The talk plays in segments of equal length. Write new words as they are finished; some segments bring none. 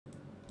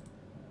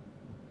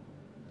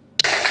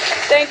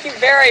Thank you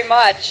very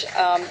much,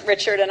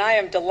 Richard, and I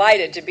am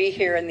delighted to be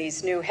here in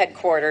these new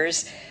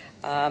headquarters.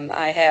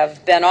 I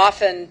have been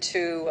often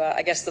to,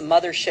 I guess, the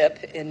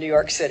mothership in New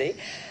York City,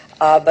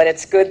 but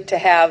it's good to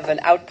have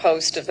an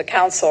outpost of the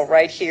council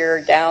right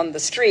here down the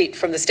street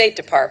from the State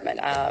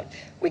Department.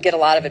 We get a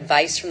lot of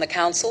advice from the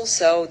council,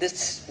 so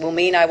this will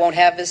mean I won't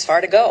have as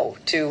far to go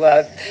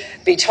to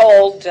be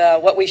told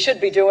what we should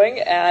be doing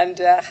and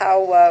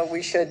how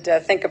we should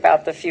think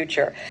about the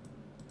future.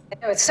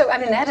 So, I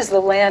mean, that is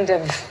the land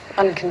of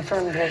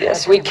unconfirmed.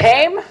 Yes, we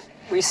came,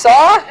 we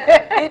saw,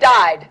 he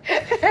died.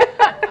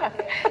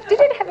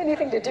 Did it have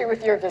anything to do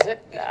with your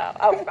visit?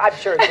 No, I'm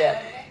sure it did.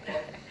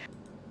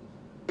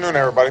 Good afternoon,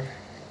 everybody.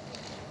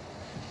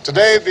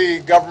 Today,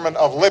 the government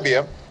of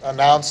Libya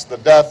announced the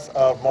death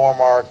of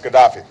Muammar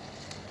Gaddafi.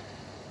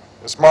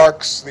 This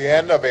marks the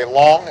end of a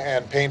long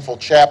and painful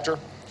chapter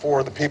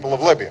for the people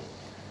of Libya,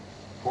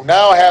 who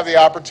now have the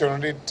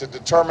opportunity to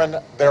determine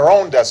their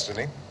own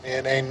destiny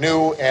in a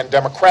new and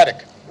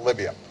democratic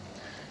Libya.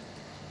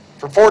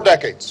 For 4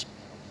 decades,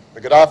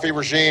 the Gaddafi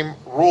regime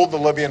ruled the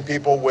Libyan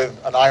people with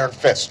an iron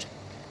fist.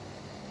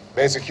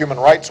 Basic human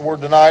rights were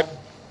denied,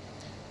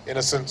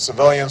 innocent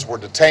civilians were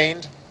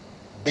detained,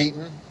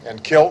 beaten,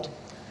 and killed,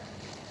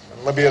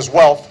 and Libya's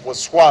wealth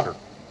was squandered.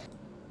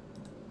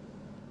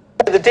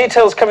 The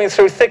details coming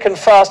through thick and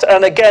fast,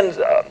 and again,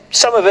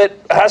 some of it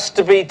has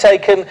to be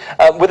taken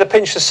with a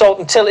pinch of salt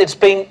until it's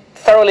been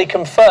thoroughly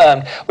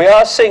confirmed. We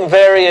are seeing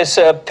various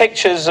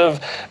pictures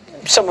of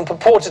someone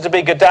purported to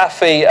be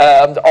Gaddafi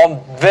on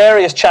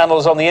various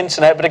channels on the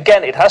internet, but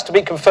again, it has to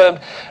be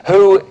confirmed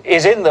who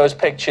is in those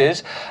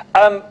pictures.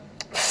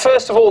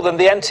 First of all, then,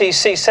 the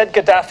NTC said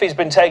Gaddafi's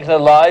been taken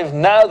alive.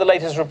 Now the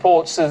latest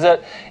reports are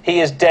that he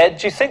is dead.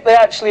 Do you think they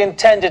actually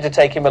intended to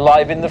take him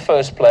alive in the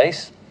first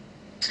place?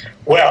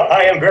 Well,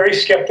 I am very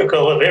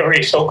skeptical of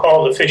every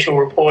so-called official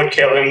report,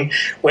 Kevin,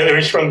 whether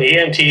it's from the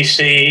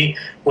NTC,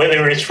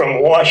 whether it's from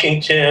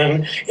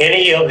Washington,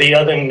 any of the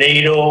other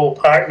NATO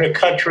partner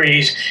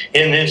countries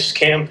in this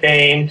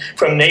campaign,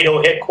 from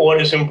NATO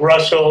headquarters in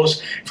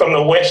Brussels, from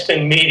the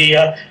Western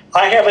media.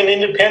 I have an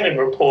independent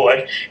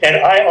report, and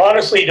I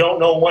honestly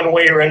don't know one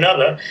way or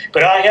another,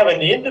 but I have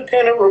an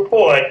independent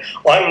report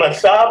on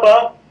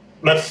Mathaba,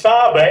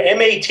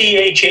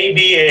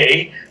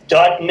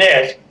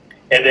 MATHABA.net,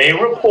 and they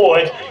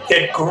report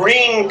that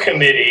green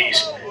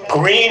committees,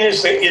 green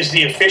is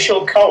the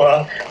official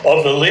color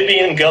of the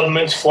Libyan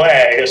government's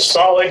flag, a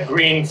solid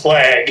green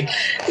flag.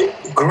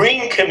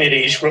 Green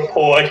committees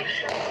report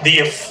the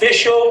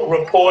official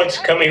reports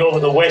coming over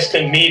the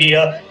Western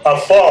media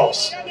are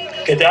false.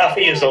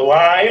 Gaddafi is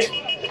alive.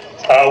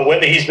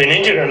 Whether he's been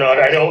injured or not,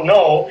 I don't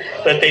know,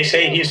 but they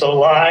say he's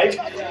alive.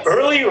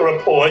 Earlier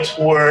reports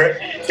were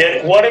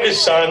that one of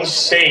his sons,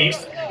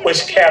 Saif,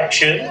 was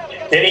captured.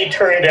 Then he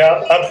turned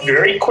up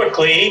very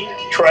quickly,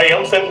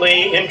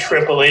 triumphantly in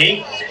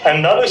Tripoli.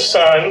 Another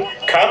son,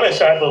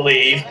 Kamas, I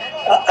believe,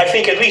 I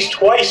think at least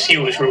twice he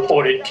was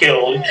reported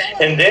killed,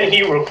 and then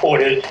he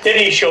reported that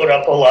he showed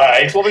up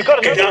alive. Well, we've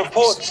got another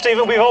report,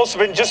 Stephen. We've also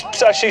been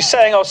just actually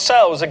saying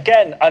ourselves,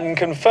 again,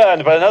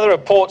 unconfirmed, but another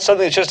report,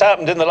 something that's just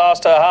happened in the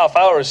last half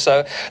hour or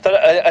so,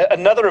 that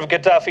another of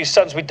Gaddafi's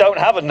sons, we don't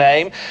have a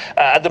name,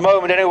 at the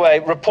moment anyway,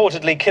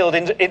 reportedly killed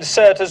in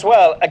Sirte as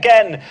well.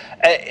 Again,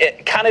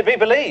 can it be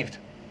believed?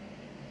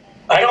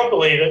 I don't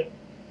believe it.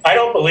 I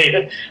don't believe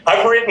it.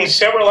 I've written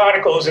several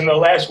articles in the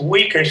last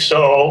week or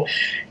so,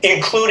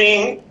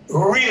 including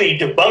really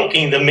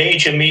debunking the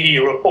major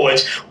media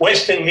reports,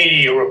 Western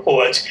media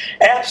reports,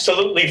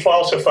 absolutely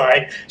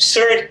falsified.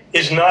 Sirte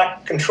is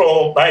not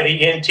controlled by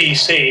the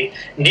NTC.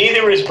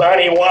 Neither is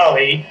Bani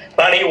Walid,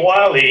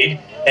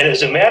 and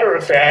as a matter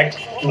of fact,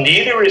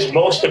 neither is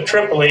most of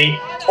Tripoli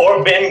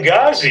or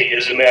Benghazi,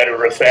 as a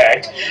matter of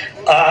fact.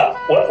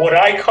 What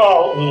I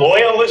call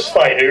loyalist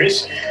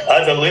fighters,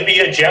 the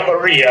Libya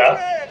Jamahiriya,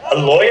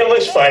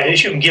 loyalist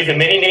fighters, you can give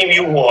them any name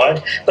you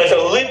want, but the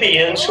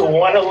Libyans who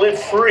want to live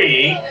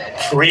free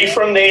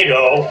from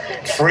NATO,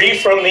 free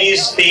from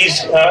these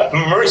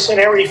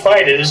mercenary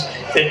fighters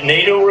that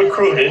NATO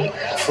recruited,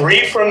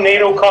 free from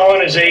NATO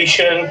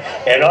colonization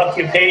and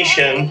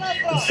occupation,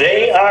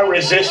 they are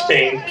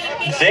resisting.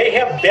 They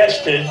have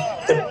bested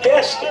the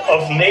best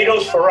of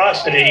NATO's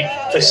ferocity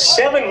for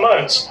 7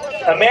 months.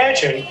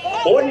 Imagine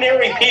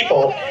ordinary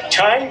people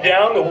tying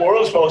down the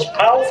world's most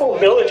powerful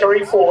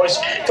military force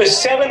for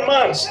 7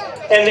 months,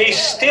 and they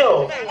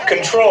still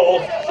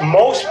control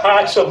most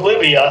parts of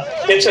Libya.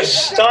 It's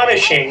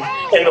astonishing,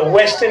 and the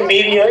Western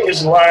media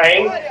is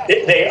lying.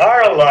 They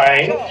are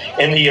lying,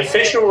 and the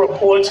official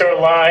reports are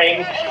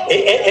lying,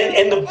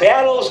 and the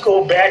battles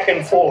go back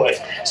and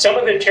forth. Some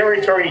of the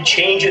territory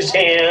changes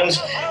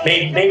hands.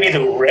 Maybe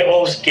the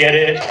rebels get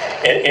it,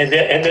 and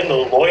then the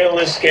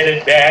loyalists get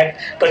it back.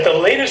 But the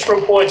latest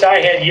reports I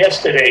had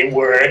yesterday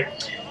were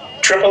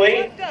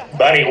Tripoli,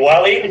 Bani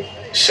Walid,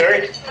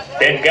 Sirte,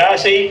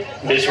 Benghazi,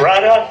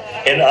 Misrata,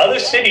 and other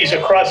cities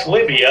across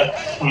Libya,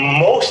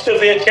 most of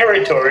their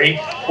territory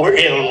were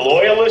in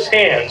loyalist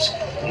hands.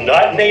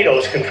 not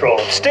NATO's control.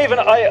 Stephen,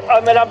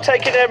 I mean, I'm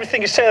taking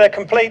everything you say there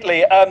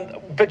completely,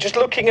 but just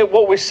looking at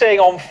what we're seeing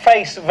on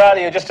face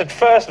value, just at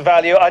first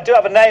value, I do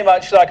have a name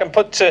actually I can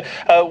put to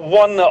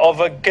one of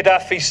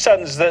Gaddafi's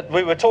sons that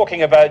we were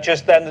talking about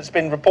just then that's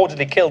been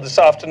reportedly killed this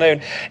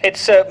afternoon.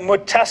 It's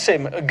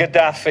Mutassim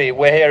Gaddafi,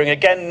 we're hearing.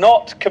 Again,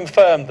 not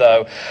confirmed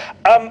though.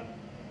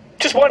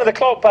 Just one of the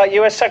clock back,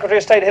 US Secretary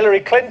of State Hillary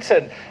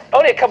Clinton,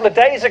 only a couple of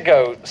days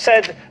ago,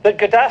 said that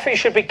Gaddafi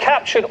should be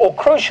captured or,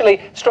 crucially,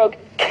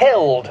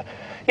 killed.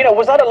 You know,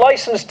 was that a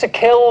license to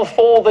kill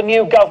for the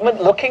new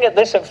government, looking at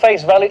this at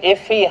face value,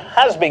 if he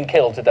has been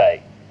killed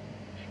today?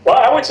 Well,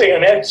 I would say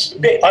on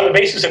the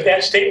basis of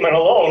that statement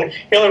alone,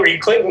 Hillary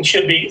Clinton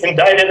should be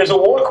indicted as a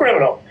war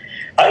criminal.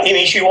 I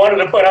mean, she wanted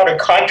to put out a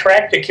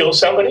contract to kill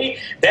somebody.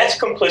 That's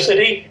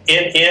complicity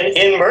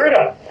in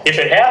murder, if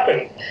it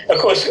happened. Of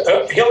course,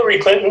 Hillary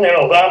Clinton and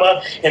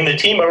Obama and the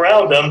team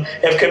around them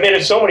have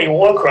committed so many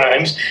war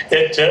crimes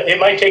that it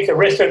might take the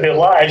rest of their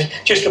lives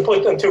just to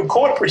put them through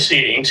court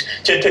proceedings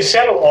to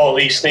settle all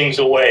these things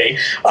away.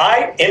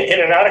 In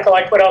an article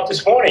I put out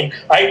this morning,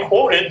 I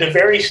quoted the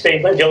very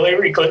statement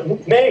Hillary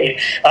Clinton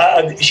made.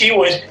 She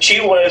was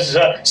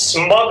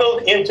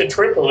smuggled into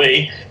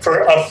Tripoli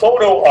for a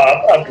photo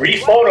op, a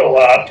brief photo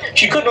op.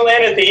 She couldn't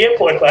land at the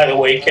airport, by the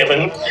way,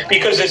 Kevin,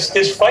 because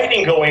there's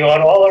fighting going on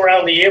all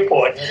around the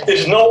airport.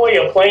 There's no way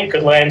a plane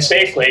could land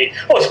safely.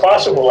 Oh, it's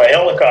possible a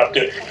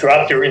helicopter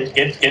dropped her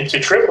into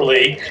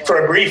Tripoli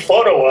for a brief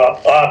photo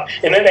op,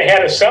 and then they had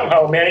to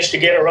somehow manage to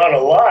get her out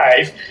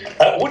alive.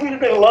 Wouldn't it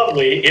have been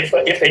lovely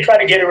if they tried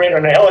to get her in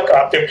on a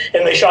helicopter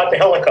and they shot the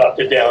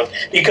helicopter down?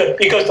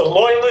 Because the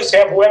loyalists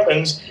have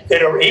weapons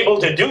that are able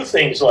to do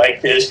things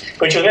like this,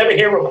 but you'll never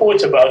hear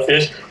reports about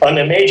this on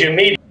the major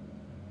media.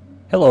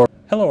 Hello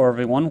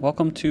everyone,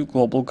 welcome to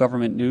Global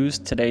Government News.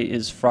 Today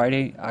is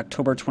Friday,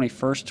 October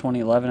 21st,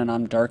 2011, and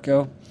I'm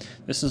Darko.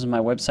 This is my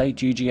website,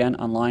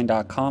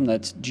 ggnonline.com.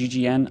 That's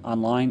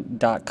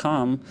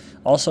ggnonline.com.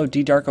 Also,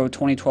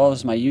 ddarko2012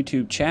 is my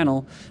YouTube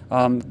channel.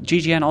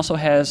 GGN also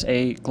has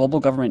a Global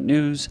Government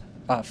News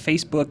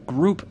Facebook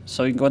group,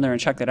 so you can go in there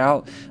and check that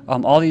out.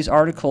 All these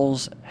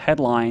articles,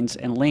 headlines,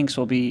 and links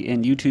will be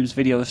in YouTube's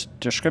video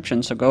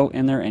description, so go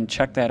in there and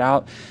check that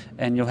out,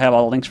 and you'll have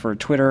all the links for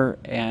Twitter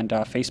and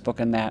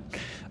Facebook and that.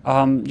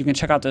 You can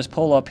check out this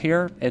poll up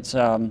here. It's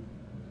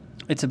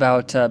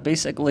about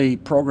basically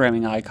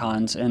programming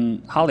icons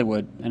in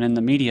Hollywood and in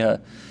the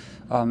media.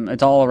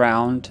 It's all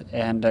around,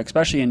 and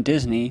especially in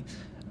Disney.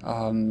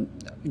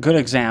 Good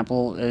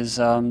example is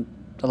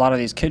a lot of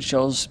these kids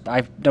shows,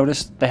 I've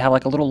noticed they have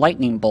like a little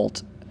lightning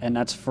bolt, and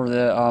that's for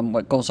the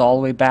what goes all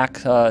the way back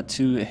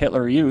to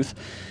Hitler Youth,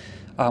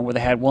 where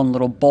they had one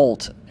little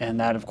bolt, and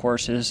that of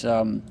course is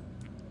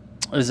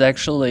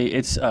actually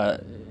it's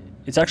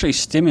actually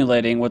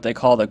stimulating what they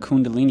call the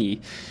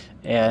Kundalini,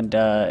 and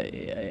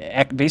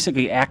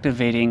basically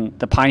activating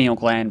the pineal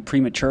gland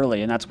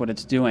prematurely, and that's what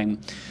it's doing.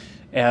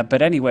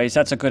 But anyways,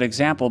 that's a good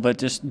example, but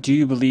just do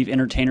you believe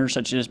entertainers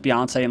such as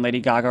Beyonce and Lady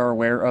Gaga are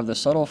aware of the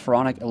subtle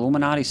pharaonic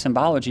Illuminati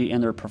symbology in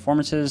their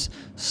performances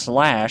 /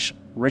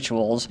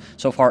 rituals?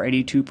 So far,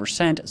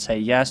 82% say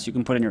yes. You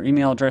can put in your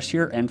email address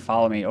here and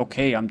follow me.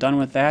 Okay, I'm done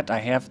with that. I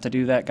have to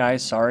do that,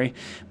 guys. Sorry.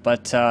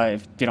 But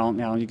if you don't,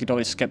 you could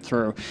always skip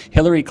through.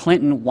 Hillary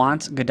Clinton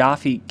wants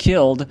Gaddafi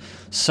killed.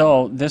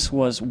 So this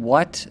was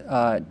what?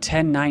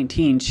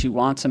 10/19. She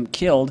wants him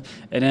killed.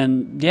 And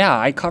then, yeah,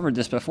 I covered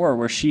this before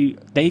where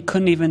they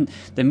couldn't even,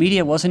 the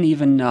media wasn't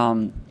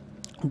even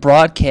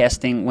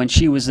broadcasting when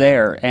she was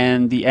there,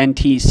 and the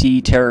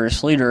NTC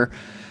terrorist leader,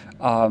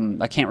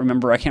 I can't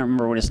remember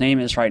what his name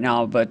is right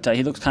now, but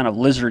he looks kind of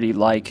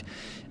lizardy-like.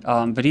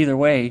 But either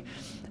way,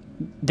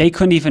 they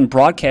couldn't even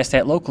broadcast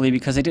that locally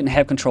because they didn't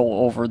have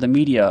control over the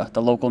media,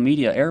 the local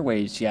media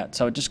airways yet.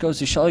 So it just goes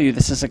to show you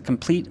this is a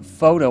complete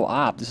photo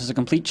op. This is a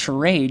complete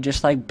charade,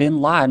 just like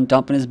Bin Laden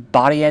dumping his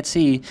body at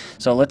sea.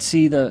 So let's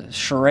see the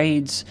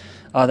charades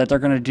that they're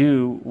going to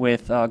do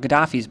with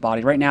Gaddafi's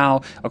body. Right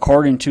now,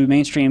 according to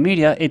mainstream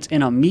media, it's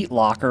in a meat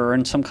locker or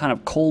in some kind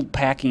of cold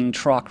packing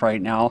truck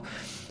right now.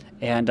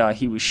 And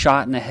he was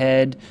shot in the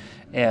head,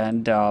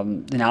 and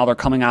now they're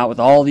coming out with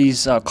all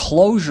these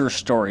closure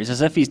stories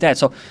as if he's dead.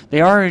 So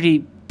they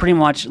already pretty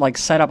much like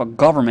set up a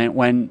government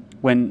when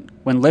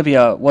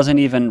Libya wasn't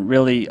even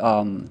really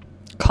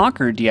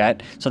conquered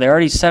yet. So they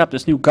already set up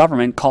this new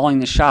government calling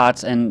the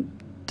shots, and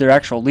their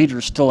actual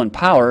leader's still in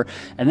power.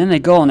 And then they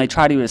go and they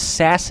try to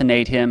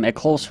assassinate him at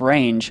close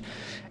range,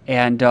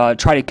 and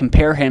try to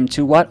compare him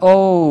to what?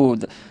 Oh,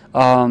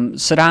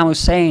 Saddam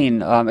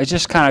Hussein. It's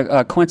just kind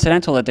of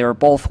coincidental that they were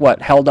both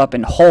held up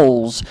in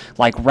holes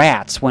like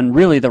rats, when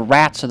really the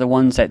rats are the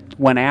ones that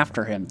went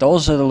after him.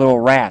 Those are the little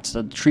rats,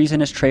 the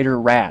treasonous traitor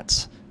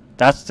rats.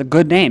 That's the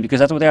good name, because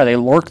that's what they are. They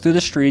lurk through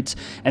the streets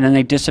and then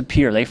they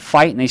disappear. They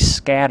fight and they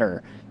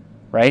scatter,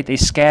 right? They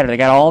scatter. They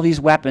got all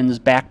these weapons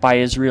backed by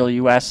Israel,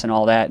 U.S. and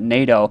all that,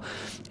 NATO,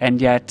 and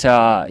yet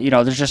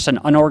there's just an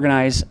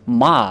unorganized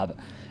mob.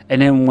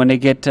 And then when they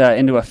get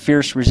into a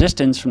fierce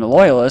resistance from the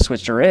loyalists,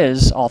 which there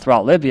is all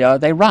throughout Libya,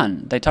 they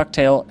run. They tuck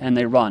tail and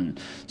they run.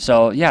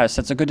 So yes,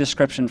 that's a good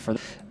description for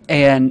them.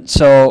 And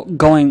so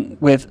going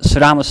with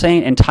Saddam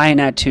Hussein and tying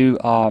that to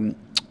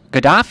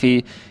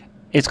Gaddafi,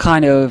 it's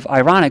kind of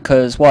ironic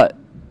because what?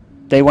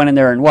 They went in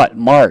there in what?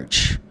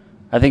 March.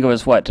 I think it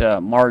was what?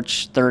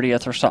 March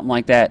 30th or something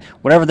like that.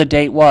 Whatever the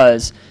date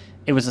was,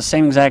 it was the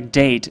same exact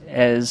date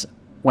as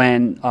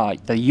when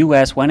the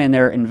U.S. went in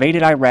there,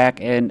 invaded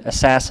Iraq, and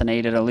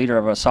assassinated a leader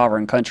of a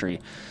sovereign country.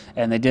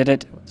 And they did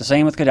it the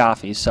same with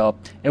Gaddafi. So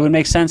it would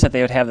make sense that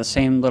they would have the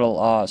same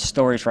little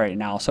stories right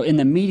now. So in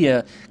the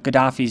media,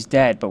 Gaddafi's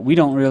dead, but we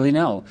don't really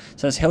know. It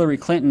says Hillary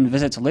Clinton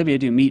visits Libya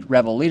to meet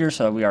rebel leaders,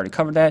 so we already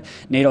covered that.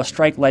 NATO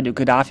strike led to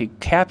Gaddafi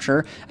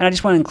capture. And I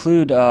just want to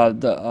include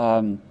our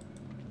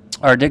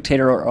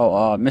dictator,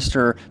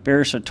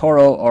 Mr.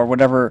 Toro, or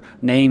whatever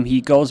name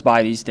he goes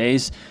by these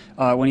days,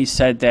 when he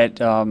said that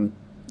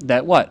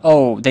that what?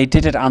 Oh, they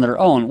did it on their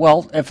own.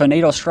 Well, if a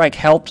NATO strike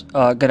helped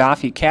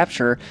Gaddafi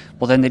capture,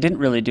 well, then they didn't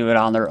really do it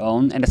on their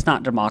own, and it's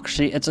not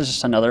democracy. It's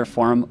just another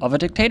form of a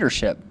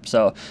dictatorship.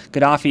 So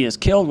Gaddafi is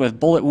killed with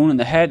bullet wound in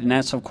the head, and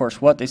that's, of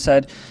course, what they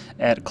said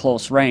at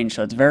close range.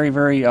 So it's very,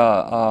 very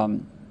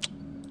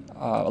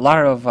a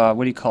lot of,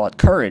 what do you call it,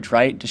 courage,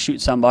 right, to shoot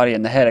somebody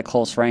in the head at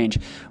close range.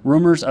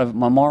 Rumors of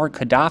Muammar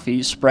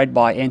Gaddafi spread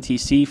by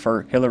NTC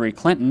for Hillary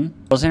Clinton.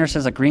 Bolton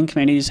says the Green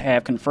committees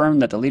have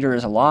confirmed that the leader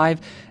is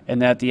alive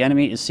and that the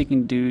enemy is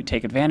seeking to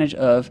take advantage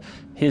of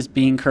his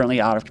being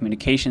currently out of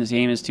communications. The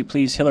aim is to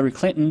please Hillary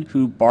Clinton,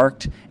 who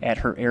barked at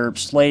her Arab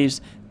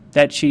slaves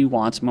that she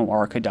wants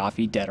Muammar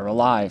Gaddafi dead or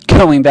alive.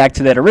 Going back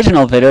to that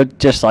original video,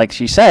 just like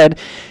she said,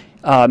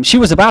 she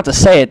was about to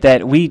say it,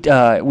 that we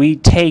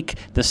take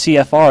the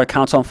CFR,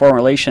 Council on Foreign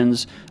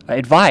Relations,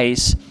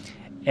 advice,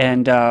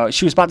 and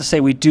she was about to say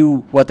we do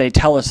what they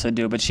tell us to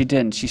do, but she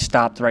didn't. She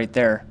stopped right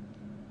there.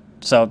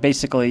 So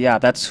basically, yeah,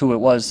 that's who it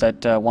was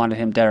that wanted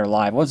him dead or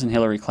alive. It wasn't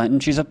Hillary Clinton.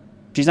 She's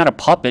not a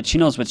puppet. She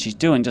knows what she's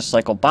doing, just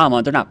like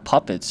Obama. They're not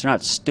puppets. They're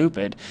not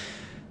stupid.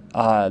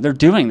 They're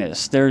doing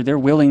this. They're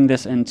willing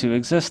this into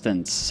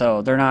existence.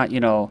 So they're not,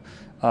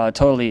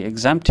 totally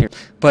exempt here.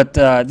 But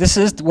this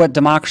is what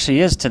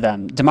democracy is to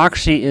them.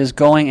 Democracy is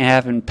going and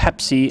having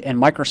Pepsi and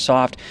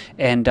Microsoft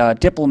and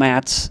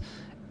diplomats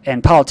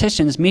and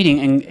politicians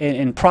meeting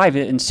in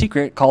private and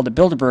secret, called the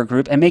Bilderberg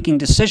Group, and making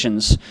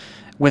decisions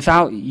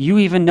without you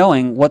even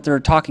knowing what they're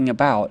talking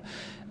about.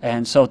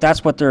 And so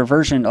that's what their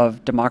version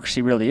of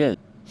democracy really is.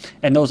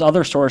 And those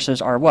other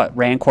sources are what?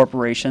 RAND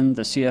Corporation,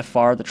 the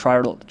CFR, the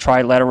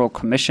Trilateral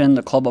Commission,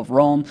 the Club of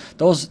Rome.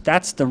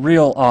 That's the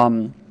real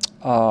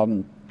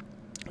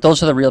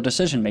those are the real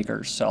decision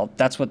makers. So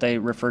that's what they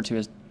refer to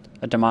as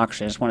a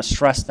democracy. I just want to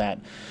stress that.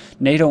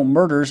 NATO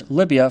murders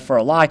Libya for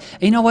a lie.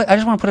 And you know what? I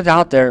just want to put it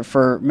out there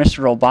for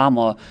Mr.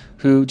 Obama,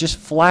 who just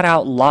flat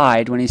out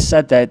lied when he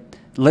said that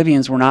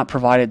Libyans were not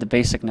provided the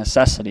basic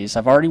necessities.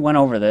 I've already went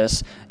over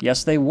this.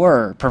 Yes, they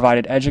were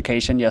provided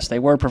education. Yes, they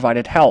were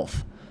provided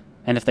health.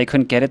 And if they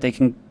couldn't get it, they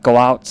can go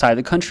outside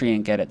the country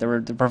and get it. They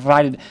were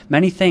provided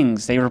many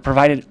things. They were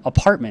provided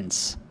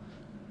apartments,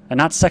 and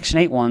not Section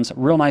 8 ones,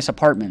 real nice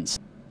apartments.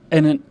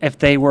 And if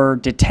they were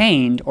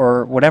detained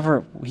or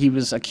whatever he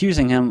was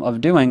accusing him of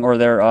doing, or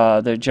their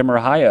the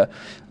Jimarahaya,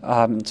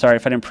 sorry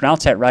if I didn't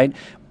pronounce that right,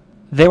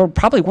 they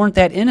probably weren't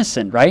that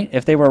innocent, right?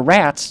 If they were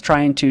rats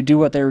trying to do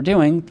what they were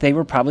doing, they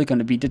were probably going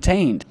to be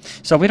detained.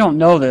 So we don't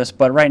know this,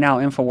 but right now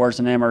InfoWars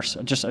and them are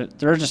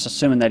they're just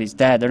assuming that he's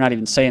dead. They're not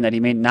even saying that he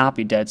may not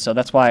be dead. So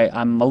that's why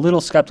I'm a little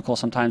skeptical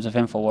sometimes of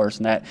InfoWars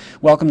and that.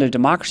 Welcome to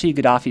democracy.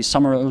 Gaddafi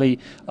summarily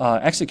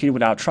executed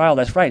without trial.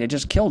 That's right. It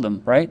just killed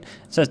him, right? It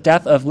says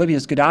death of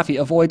Libya's Gaddafi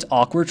avoids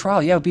awkward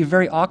trial. Yeah, it would be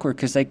very awkward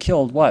because they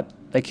killed what?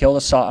 They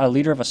killed a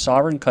leader of a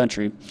sovereign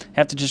country.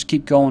 Have to just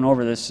keep going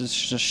over this to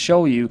just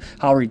show you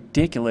how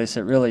ridiculous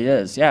it really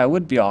is. Yeah, it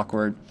would be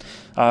awkward.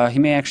 He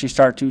may actually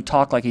start to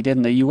talk like he did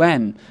in the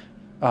UN,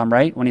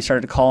 right? When he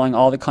started calling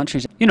all the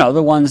countries,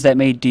 the ones that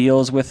made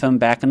deals with him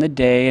back in the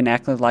day and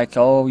acted like,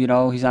 oh,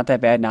 he's not that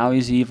bad, now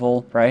he's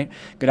evil, right?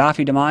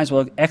 Gaddafi Demise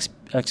will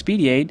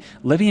expedite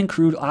Libyan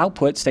crude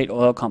output, state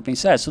oil company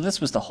says. So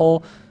this was the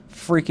whole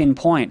freaking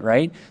point,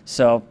 right?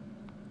 So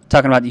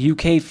talking about the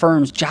UK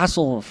firms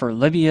jostle for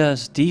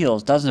Libya's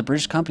deals. Dozens of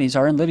British companies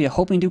are in Libya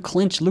hoping to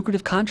clinch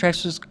lucrative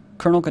contracts with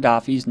Colonel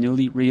Gaddafi's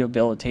newly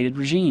rehabilitated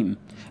regime.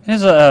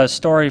 Here's a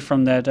story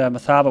from that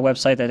Mathaba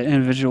website that an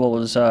individual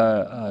was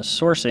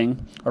sourcing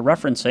or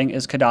referencing,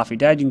 is Qaddafi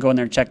Dead. You can go in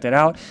there and check that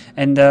out.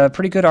 And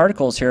pretty good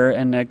articles here.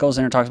 And it goes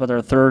in and talks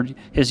about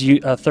his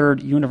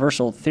third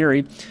universal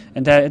theory,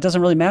 and that it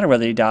doesn't really matter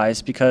whether he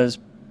dies because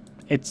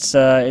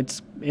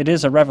it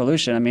is a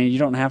revolution. I mean, you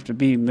don't have to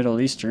be Middle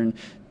Eastern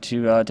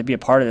to be a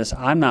part of this.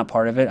 I'm not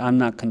part of it. I'm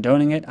not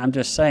condoning it. I'm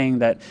just saying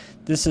that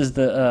this is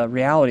the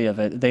reality of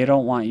it. They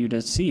don't want you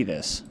to see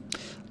this.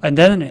 And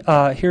then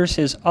here's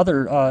his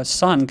other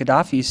son,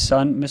 Gaddafi's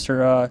son,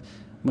 Mr.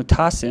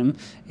 Mutassim,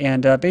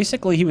 and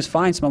basically he was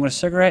fine smoking a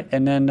cigarette,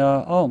 and then,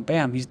 oh,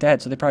 bam, he's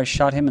dead, so they probably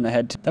shot him in the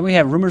head. Then we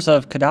have rumors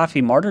of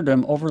Gaddafi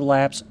martyrdom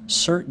overlaps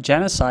Sirte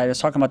genocide. It's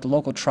talking about the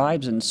local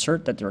tribes in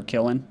Sirte that they were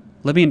killing.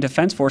 Libyan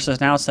Defense Forces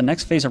announced the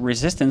next phase of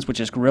resistance, which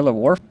is guerrilla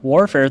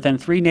warfare. Then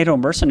 3 NATO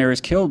mercenaries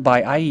killed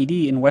by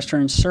IED in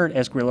western Sirte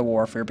as guerrilla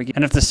warfare begins.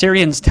 And if the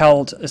Syrians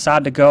tell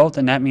Assad to go,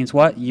 then that means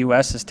what?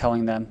 U.S. is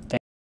telling them.